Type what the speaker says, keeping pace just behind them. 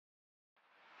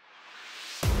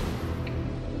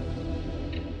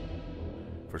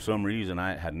For some reason,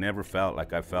 I had never felt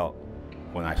like I felt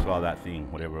when I saw that thing,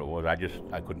 whatever it was. I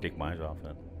couldn't take my eyes off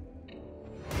it.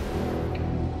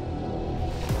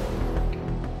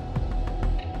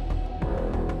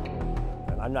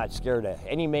 I'm not scared of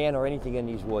any man or anything in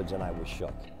these woods, and I was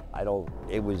shook.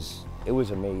 It was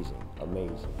amazing,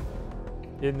 amazing.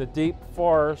 In the deep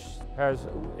forest has,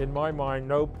 in my mind,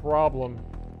 no problem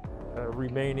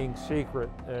remaining secret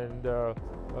and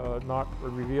not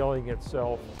revealing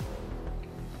itself.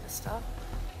 Stop.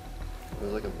 It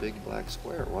was like a big black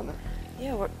square, wasn't it?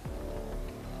 Yeah,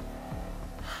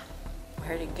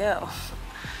 where'd it go?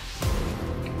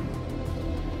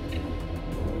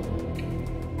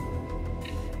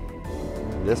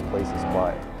 This place is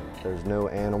quiet. There's no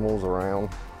animals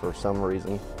around for some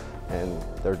reason, and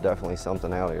there's definitely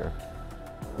something out here.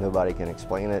 Nobody can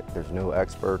explain it. There's no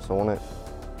experts on it.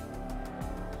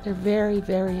 They're very,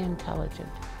 very intelligent.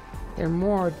 They're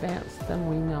more advanced than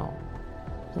we know.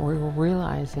 We're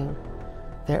realizing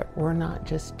that we're not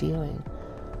just dealing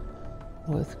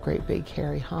with great big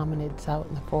hairy hominids out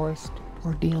in the forest.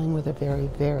 We're dealing with a very,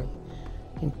 very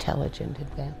intelligent,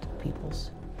 advanced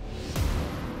peoples.